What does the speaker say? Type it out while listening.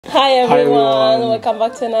Hi everyone, welcome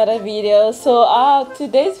back to another video. So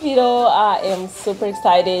today's video, I am super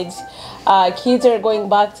excited. Kids are going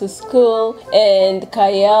back to school and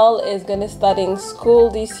Kyle is gonna start in school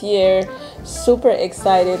this year. Super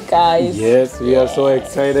excited, guys. Yes, we are so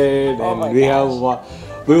excited, and we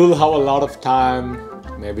will have a lot of time.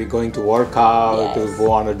 Maybe going to work out, if we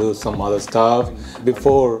want to do some other stuff.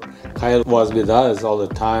 Before, Kyle was with us all the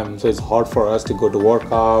time, so it's hard for us to go to work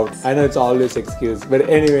out. I know it's always excuse, but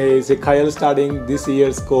anyways, Kyle starting this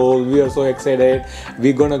year's school, we are so excited.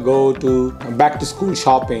 We're gonna go to back to school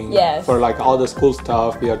shopping for like all the school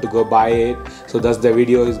stuff. We have to go buy it, so that's the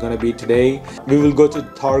video is gonna be today. We will go to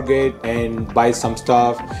Target and buy some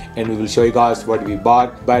stuff, and we will show you guys what we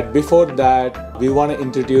bought. But before that, we want to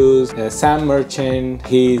introduce Sam Merchant.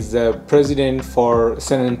 He's the president for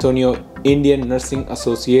San Antonio Indian Nursing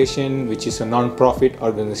Association, which is a non-profit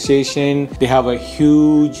organization. They have a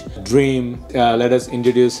huge dream. Let us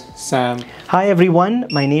introduce Sam. Hi everyone,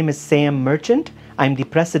 my name is Sam Merchant. I'm the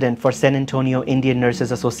president for San Antonio Indian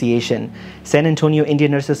Nurses Association. San Antonio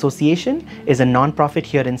Indian Nurses Association is a non-profit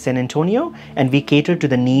here in San Antonio, and we cater to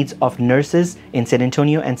the needs of nurses in San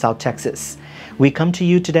Antonio and South Texas. We come to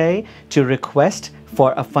you today to request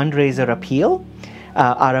for a fundraiser appeal.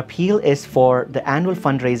 Our appeal is for the annual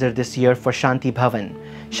fundraiser this year for Shanti Bhavan.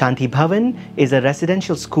 Shanti Bhavan is a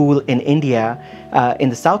residential school in India, in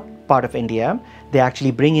the south part of India. They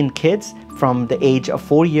actually bring in kids from the age of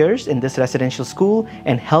 4 years in this residential school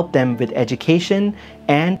and help them with education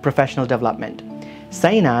and professional development.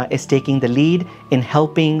 Saina is taking the lead in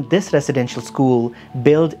helping this residential school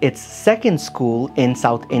build its second school in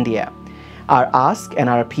South India. Our ask and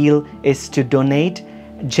our appeal is to donate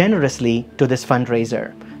generously to this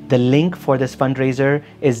fundraiser. The link for this fundraiser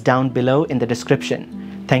is down below in the description.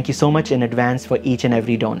 Thank you so much in advance for each and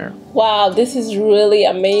every donor. Wow, this is really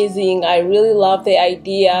amazing. I really love the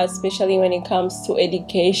idea, especially when it comes to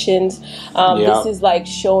education. This is like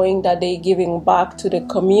showing that they're giving back to the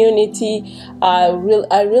community. I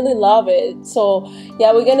really love it. So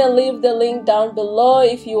yeah, we're gonna leave the link down below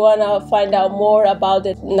if you wanna find out more about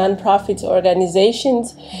the non-profit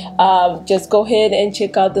organizations. Just go ahead and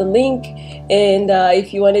check out the link. And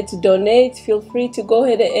if you wanted to donate, feel free to go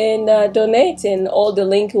ahead and donate, and all the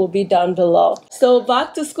link will be down below. So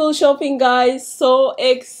back to school shopping, guys. So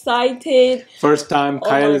excited. First time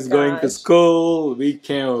Kyle is going to school. We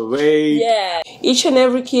can't wait. Yeah, each and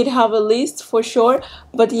every kid have a list for sure.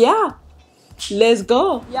 But yeah, let's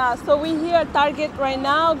go. Yeah, so we're here at Target right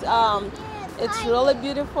now. It's really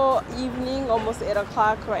beautiful evening, almost 8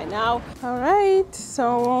 o'clock right now. All right,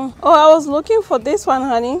 so I was looking for this one,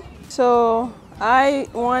 honey. So I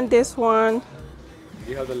want this one.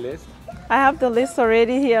 Do you have the list? I have the list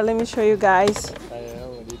already here. Let me show you guys. What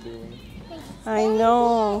are you doing? I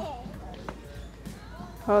know.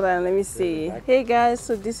 Hold on, let me see. Hey guys,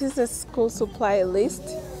 so this is the school supply list.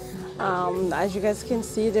 As you guys can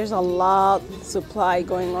see, there's a lot of supply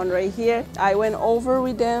going on right here. I went over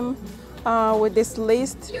with them with this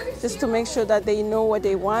list just to make sure that they know what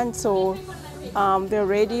they want. So they're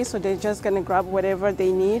ready, so they're just gonna grab whatever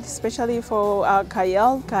they need, especially for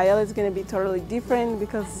Kyle. Kyle is gonna be totally different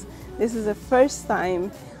because this is the first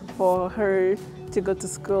time for her to go to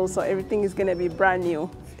school, so everything is gonna be brand new.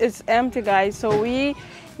 It's empty, guys, so we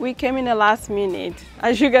came in the last minute.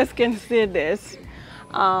 As you guys can see this,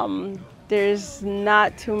 there's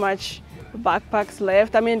not too much backpacks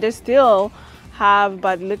left. I mean, they still have,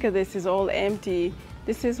 but look at this, it's all empty.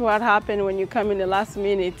 This is what happened when you come in the last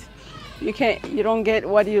minute. You don't get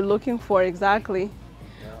what you're looking for exactly.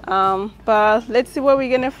 But let's see what we're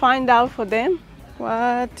gonna find out for them.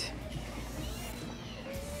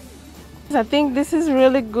 I think this is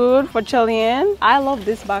really good for Chalian. I love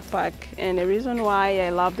this backpack, and the reason why I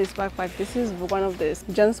love this backpack, this is one of this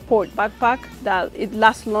JanSport backpack that it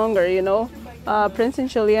lasts longer, you know. Prince and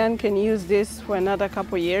Chalian can use this for another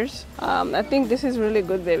couple years. I think this is really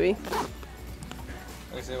good, baby.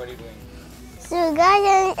 Okay, so what are you doing? So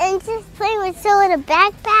guys, I'm just playing with some of the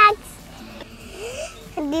backpacks.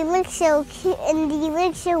 And they look so cute, and they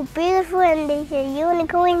look so beautiful, and there's a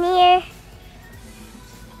unicorn here.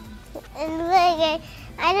 And look,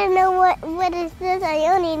 I don't know what is this. I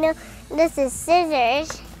only know this is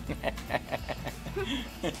scissors.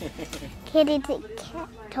 Kitty cat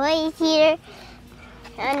toys here.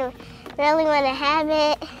 I don't really want to have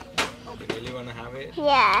it. You really want to have it?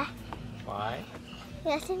 Yeah. Why?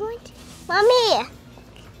 Yes, I want to.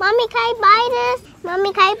 Mommy, can I buy this?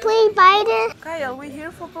 Mommy, can I please buy this? Kyle, we're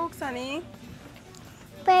here for books, honey.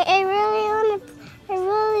 But I really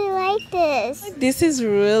like this. This is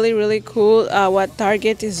really cool what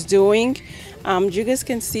Target is doing. You guys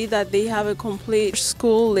can see that they have a complete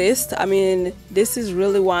school list. I mean, this is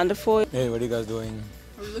really wonderful. Hey, what are you guys doing?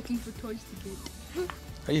 We're looking for toys to get.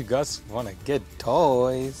 Oh, you guys want to get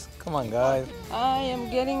toys? Come on, guys. I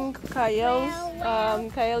am getting Kyle's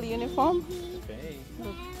Kyle uniform. Okay.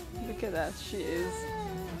 Look at that.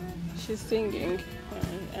 She's singing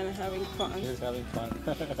and having fun. She's having fun.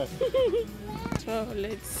 So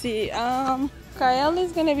let's see. Kyle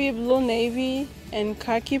is gonna be blue navy and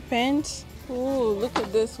khaki pants. Ooh, look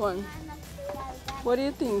at this one. What do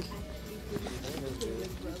you think?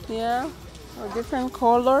 Yeah, a different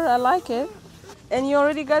color. I like it. And you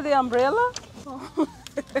already got the umbrella?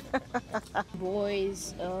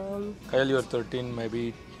 Boys, Kyle, you're 13,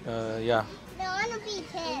 maybe. Yeah. I want to be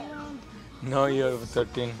 10. No, you're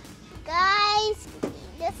 13. Guys,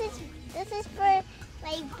 this is for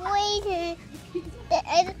like boys and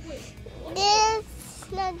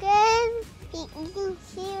this not good. You can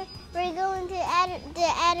see we're going to the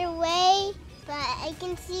other way, but I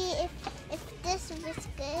can see if this is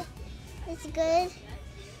good. It's good.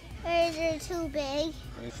 Or they're too big.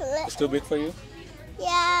 It's too big for you?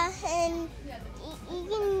 Yeah, and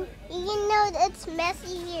you can know that it's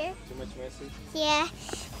messy here. Too much messy? Yeah.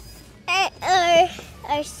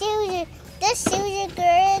 Our shoes the shoes are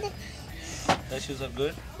good. The shoes are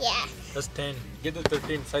good? Yeah. That's 10. Get the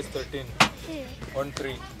 13, size 13. 1,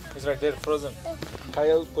 3. It's right there, frozen.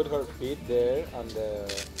 Kyle put her feet there on the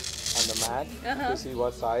mat to see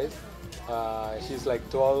what size. She's like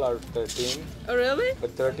 12 or 13. Oh, really?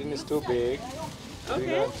 But 13 is too big. So Okay.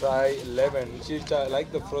 we're gonna try 11. She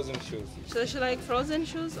like the frozen shoes. So she like frozen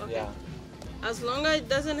shoes? Okay. Yeah. As long as it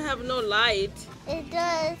doesn't have no light. It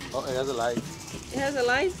does. Oh, it has a light. It has a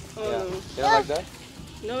light? Yeah. Oh. You don't like that?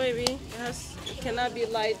 No, baby. It cannot be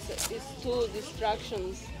light. It's two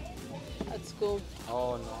distractions at school.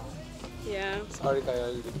 Oh no. Yeah. Sorry,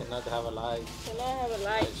 Kyle. You cannot have a light. Cannot have a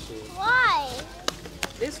light. Shoe. Why?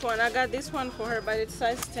 This one, I got this one for her, but it's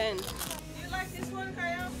size 10. Do you like this one,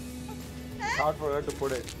 Kyle? It's hard for her to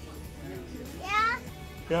put it. Yeah.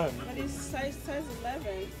 Yeah. But it's size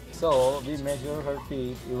 11. So we measure her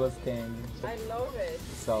feet. It was 10. I love it.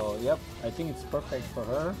 So yep, I think it's perfect for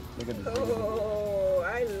her. Look at this. Oh,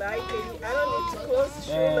 I like it. I don't need to close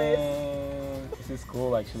shoelace. And this is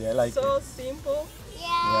cool actually. I like So it. simple.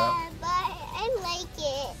 Yeah, but I like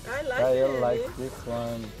it. I like Kyle it. likes this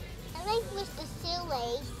one. I like with the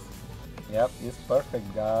shoelace. Yep, it's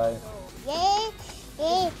perfect, guys. Yeah,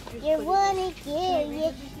 yeah, you wanna get,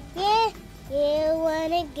 yeah, yeah, you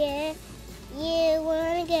wanna get, you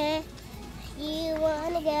wanna get, you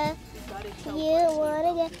wanna get, you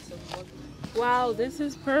wanna get. Wow, this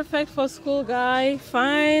is perfect for school, guy.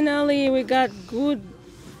 Finally, we got good.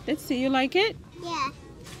 Let's see, you like it? Yeah.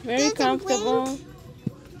 Very Does it comfortable. blink?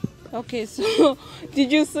 Okay, so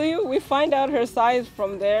did you see? We find out her size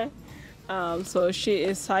from there. So she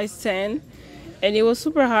is size 10. And it was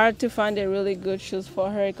super hard to find a really good shoes for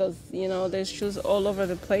her because, you know, there's shoes all over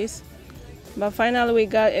the place. But finally we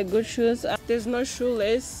got a good shoes. There's no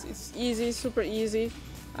shoelace. It's easy, super easy.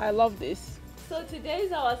 I love this. So today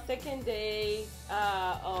is our second day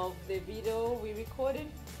of the video. We recorded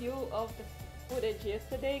few of the footage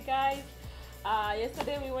yesterday, guys.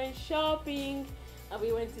 Yesterday we went shopping.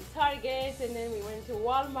 We went to Target and then we went to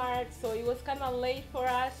Walmart. So it was kind of late for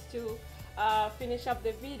us to finish up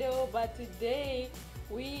the video, but today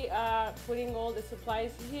we are putting all the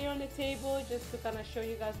supplies here on the table just to kind of show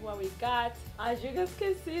you guys what we got. As you guys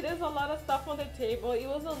can see, there's a lot of stuff on the table. It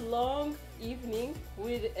was a long evening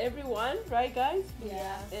with everyone, right guys?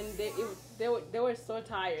 Yeah. And they were so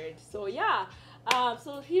tired. So yeah,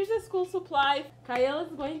 so here's the school supply. Kyle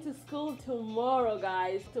is going to school tomorrow,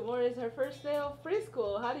 guys. Tomorrow is her first day of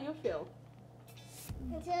preschool. How do you feel?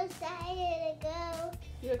 I'm so excited to go.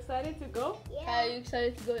 You excited to go? Are you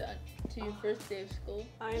excited to go to your first day of school?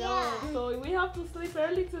 I know. Yeah. So we have to sleep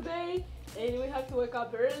early today, and we have to wake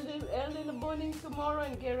up early in the morning tomorrow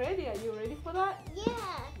and get ready. Are you ready for that? Yeah.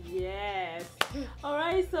 Yes. All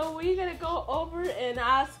right. So we're gonna go over and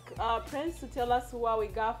ask Prince to tell us what we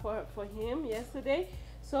got for him yesterday.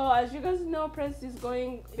 So as you guys know, Prince is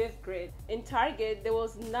going 5th grade. In Target, there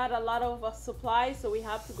was not a lot of supplies, so we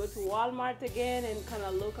have to go to Walmart again and kind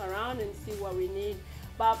of look around and see what we need.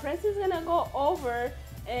 But Prince is gonna go over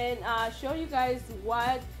and show you guys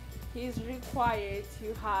what he's required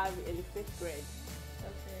to have in 5th grade.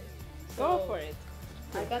 Okay. Go So, for it.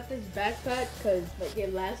 I got this backpack because like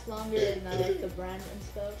it lasts longer and I like the brand and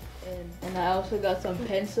stuff. And I also got some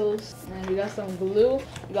pencils and we got some glue.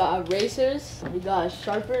 We got erasers. We got a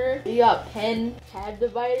sharpener. We got pen tab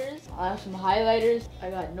dividers. I have some highlighters. I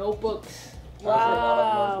got notebooks.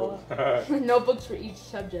 Wow. Notebooks for each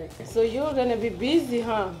subject. So you're gonna be busy,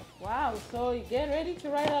 huh? Wow. So you get ready to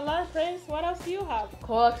write a lot, Prince. What else do you have?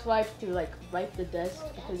 Clorox wipe to like wipe the desk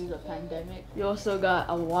because it's a pandemic. You also got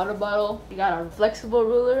a water bottle. You got a flexible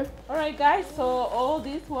ruler. All right, guys. So all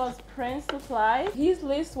this was Prince supply. His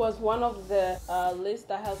list was one of the lists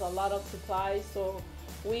that has a lot of supplies. So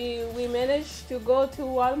we managed to go to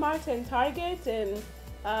Walmart and Target and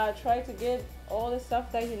try to get all the stuff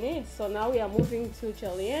that he needs. So now we are moving to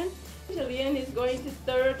Jillian. Jillian is going to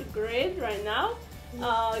 3rd grade right now.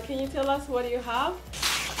 Can you tell us what you have?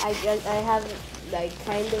 I have like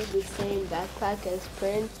kind of the same backpack as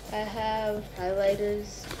Prince. I have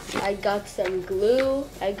highlighters. I got some glue.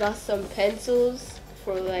 I got some pencils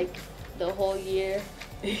for like the whole year.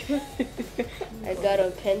 I got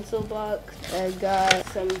a pencil box. I got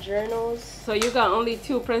some journals. So you got only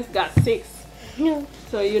 2, Prince got 6.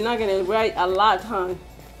 So you're not gonna write a lot, huh?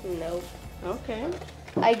 Nope. Okay.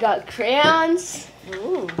 I got crayons.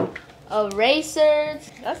 Ooh, Erasers.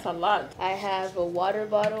 that's a lot. I have a water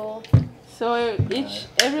bottle. So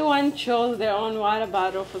everyone chose their own water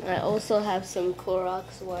bottle. I also have some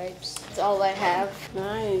Clorox wipes. That's all I have.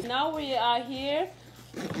 Nice. Now we are here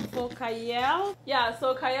for Kyle. Yeah,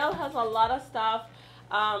 so Kyle has a lot of stuff.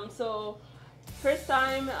 So first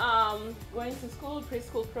time going to school,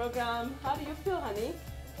 preschool program. How do you feel, honey?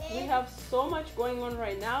 We have so much going on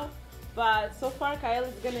right now. But so far, Kyle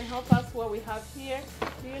is going to help us what we have here.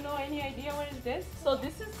 Do you know any idea what is this? So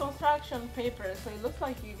this is construction paper. So it looks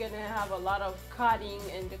like you're going to have a lot of cutting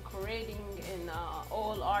and decorating and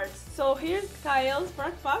all arts. So here's Kyle's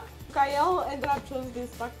backpack. Kyle ended up choosing this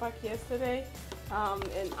backpack yesterday.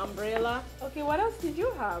 An umbrella. Okay, what else did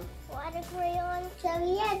you have? Water crayon. So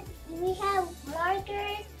we have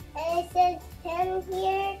markers and it says 10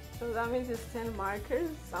 here. So that means it's 10 markers.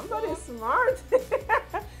 Somebody's smart.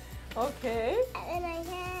 Okay. And then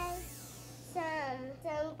I have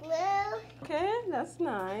some glue. Okay, that's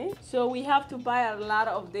nice. So we have to buy a lot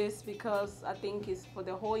of this because I think it's for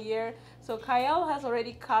the whole year. So Kyle has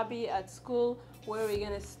already copied at school where we're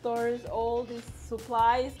gonna store all these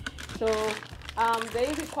supplies. So they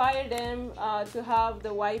require them to have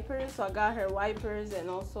the wipers. So I got her wipers and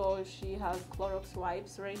also she has Clorox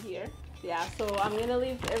wipes right here. Yeah, so I'm gonna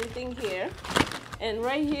leave everything here. And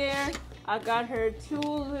right here, I got her 2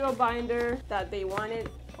 little binders that they wanted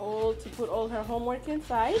all to put all her homework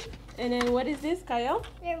inside. And then what is this, Kyle?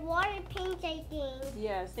 They're water paints, I think.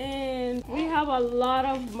 Yes. And we have a lot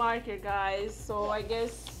of marker, guys. So I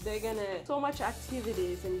guess they're gonna so much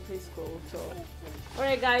activities in preschool. So all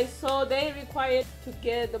right, guys. So they required to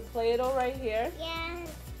get the Play-Doh right here. Yeah,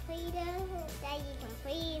 Play-Doh that you can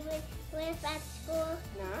play with at school.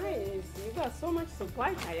 Nice. You got so much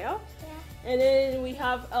supply, Kyle. Yeah. And then we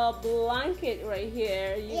have a blanket right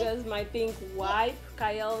here. You guys might think, why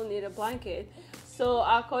Kyle need a blanket? So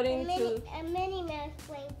according to a Minnie Mouse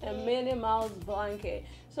blanket. a Minnie Mouse blanket.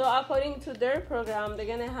 So according to their program, they're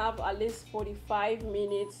gonna have at least 45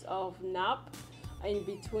 minutes of nap in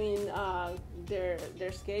between their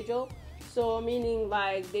schedule. So meaning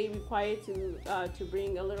like they require to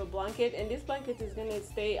bring a little blanket, and this blanket is gonna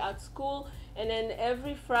stay at school. And then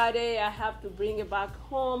every Friday I have to bring it back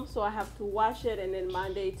home, so I have to wash it, and then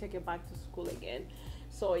Monday take it back to school again.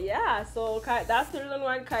 So yeah, so that's the reason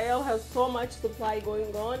why Kyle has so much supply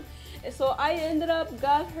going on. And so I ended up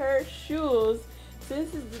got her shoes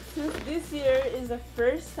since this year is the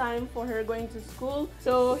first time for her going to school.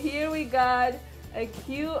 So here we got a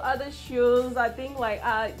cute other shoes. I think like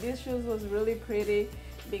these shoes was really pretty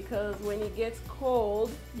because when it gets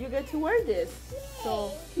cold, you get to wear this.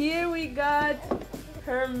 So here we got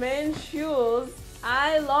her men's shoes.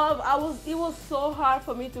 It was so hard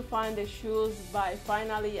for me to find the shoes, but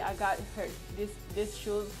finally I got her this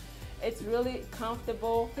shoes. It's really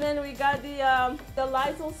comfortable. And then we got the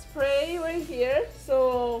Lysol spray right here.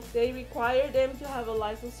 So they require them to have a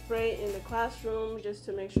Lysol spray in the classroom just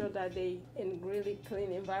to make sure that they in really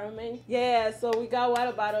clean environment. Yeah, so we got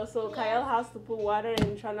water bottle. So Kyle has to put water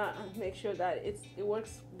and try to make sure that it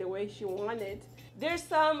works the way she wanted. There's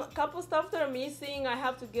some couple stuff that are missing. I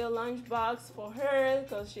have to get a lunch box for her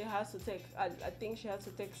because she has to take, I think she has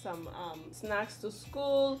to take some snacks to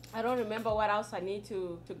school. I don't remember what else I need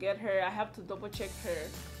to get her. I have to double check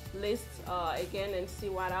her list again and see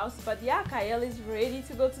what else. But yeah, Kyle is ready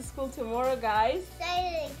to go to school tomorrow, guys.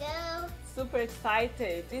 Excited to go. Super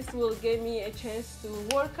excited. This will give me a chance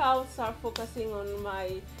to work out, start focusing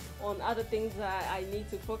on other things that I need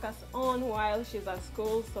to focus on while she's at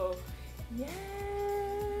school. So yes.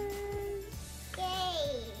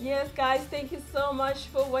 Yay. Yes, guys, thank you so much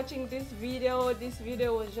for watching this video. This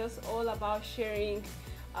video was just all about sharing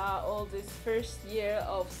all this first year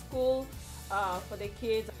of school for the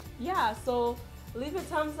kids. Yeah, so leave a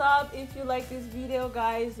thumbs up if you like this video,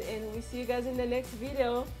 guys, and we see you guys in the next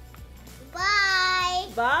video. Bye.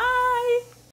 Bye.